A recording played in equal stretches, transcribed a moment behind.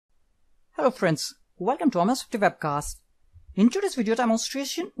Hello friends, welcome to our Safety Webcast. In today's video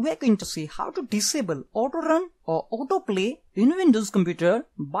demonstration, we are going to see how to disable AutoRun or AutoPlay in Windows computer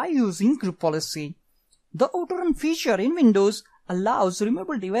by using group policy. The AutoRun feature in Windows allows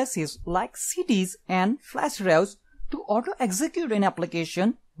removable devices like CDs and flash drives to auto-execute an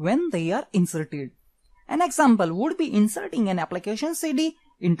application when they are inserted. An example would be inserting an application CD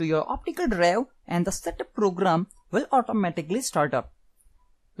into your optical drive and the setup program will automatically start up.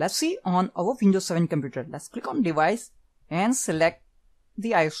 Let's see on our Windows 7 computer. Let's click on device and select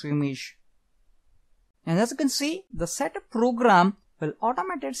the ISO image. And as you can see, the setup program will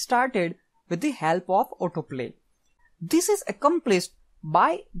automatically started with the help of AutoPlay. This is accomplished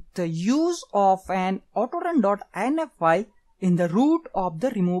by the use of an AutoRun.inf file in the root of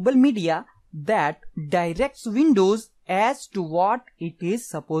the removable media that directs Windows as to what it is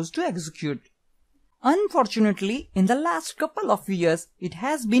supposed to execute. Unfortunately, in the last couple of years, it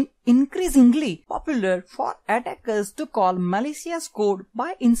has been increasingly popular for attackers to call malicious code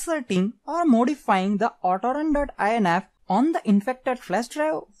by inserting or modifying the AutoRun.inf on the infected flash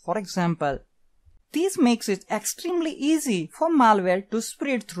drive, for example. This makes it extremely easy for malware to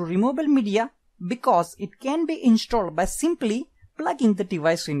spread through removable media because it can be installed by simply plugging the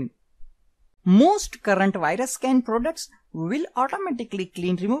device in. Most current virus scan products will automatically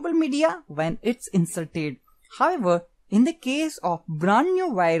clean removable media when it's inserted. However, in the case of brand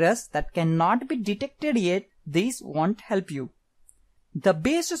new virus that cannot be detected yet, this won't help you. The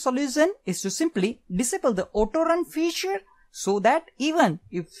best solution is to simply disable the AutoRun feature so that even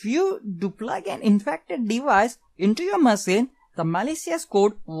if you do plug an infected device into your machine, the malicious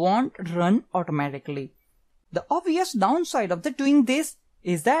code won't run automatically. The obvious downside of doing this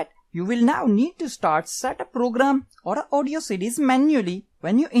is that you will now need to start setup program or audio CDs manually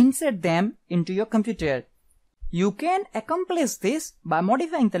when you insert them into your computer. You can accomplish this by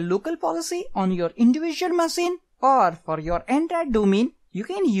modifying the local policy on your individual machine, or for your entire domain, you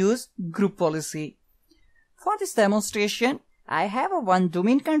can use group policy. For this demonstration, I have one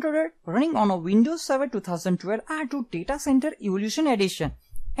domain controller running on a Windows Server 2012 R2 Data Center Evolution Edition,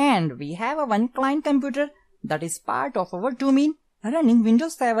 and we have one client computer that is part of our domain running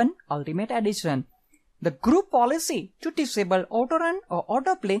Windows 7 Ultimate Edition. The group policy to disable AutoRun or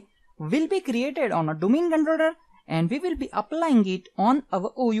AutoPlay will be created on a domain controller, and we will be applying it on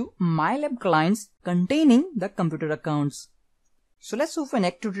our OU MyLab clients containing the computer accounts. So let's open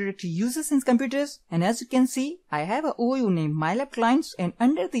Active Directory users in computers, and as you can see, I have a OU named MyLab clients, and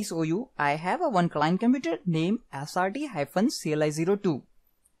under this OU, I have one client computer named SRT-CLI02.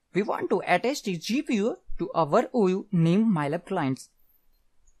 We want to attach the GPU to our OU named MyLab clients.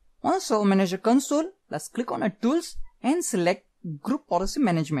 On the Server Manager console, let's click on Tools and select Group Policy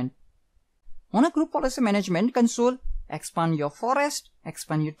Management. On a Group Policy Management console, expand your forest,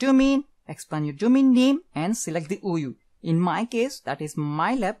 expand your domain name, and select the OU. In my case, that is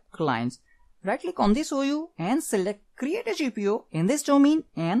MyLab clients. Right click on this OU and select Create a GPU in this domain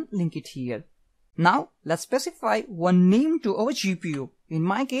and link it here. Now, let's specify one name to our GPU. In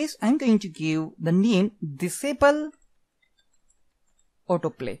my case, I'm going to give the name Disable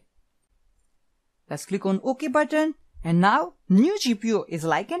AutoPlay. Let's click on OK button, and now new GPU is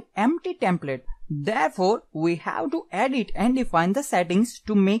like an empty template. Therefore, we have to edit and define the settings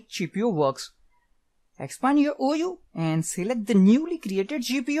to make GPU works. Expand your OU and select the newly created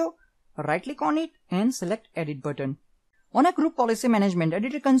GPU. Right click on it and select Edit button. On a Group Policy Management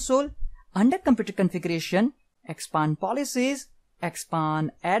Editor console, under Computer Configuration, expand Policies,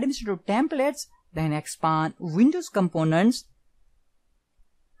 expand Administrative Templates, then expand Windows Components.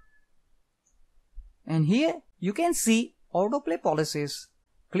 And here you can see AutoPlay Policies.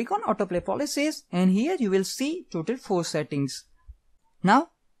 Click on AutoPlay Policies, and here you will see total 4 settings.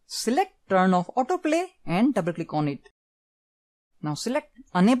 Now select Turn off AutoPlay and double click on it. Now select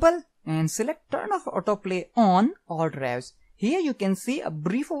Enable and select Turn off AutoPlay on all drives. Here you can see a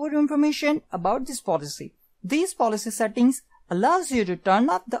brief overview information about this policy. These policy settings allows you to turn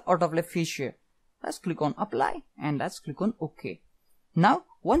off the AutoPlay feature. Let's click on Apply and let's click on OK. Now,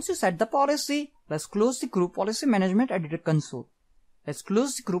 once you set the policy, let's close the Group Policy Management Editor console. Let's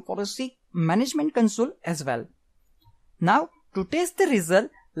close the Group Policy Management console as well. Now, to test the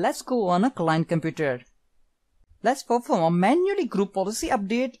result, let's go on a client computer. Let's perform a manually group policy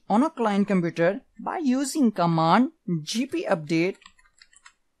update on a client computer by using command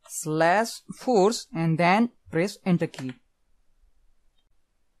gpupdate/force and then press Enter key.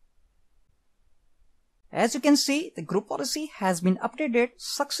 As you can see, the group policy has been updated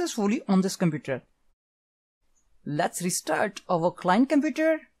successfully on this computer. Let's restart our client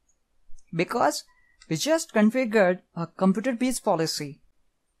computer because we just configured a computer-based policy.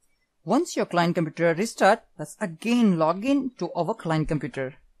 Once your client computer restarts, let's again log in to our client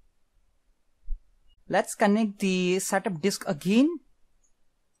computer. Let's connect the setup disk again.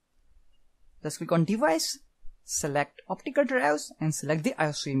 Let's click on Device, select Optical Drives and select the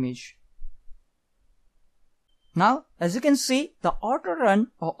ISO image. Now, as you can see, the AutoRun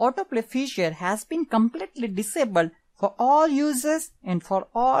or AutoPlay feature has been completely disabled for all users and for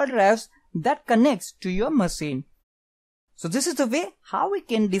all drives that connects to your machine. So this is the way how we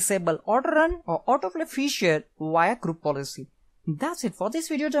can disable AutoRun or AutoPlay feature via group policy. That's it for this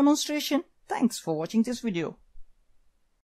video demonstration. Thanks for watching this video.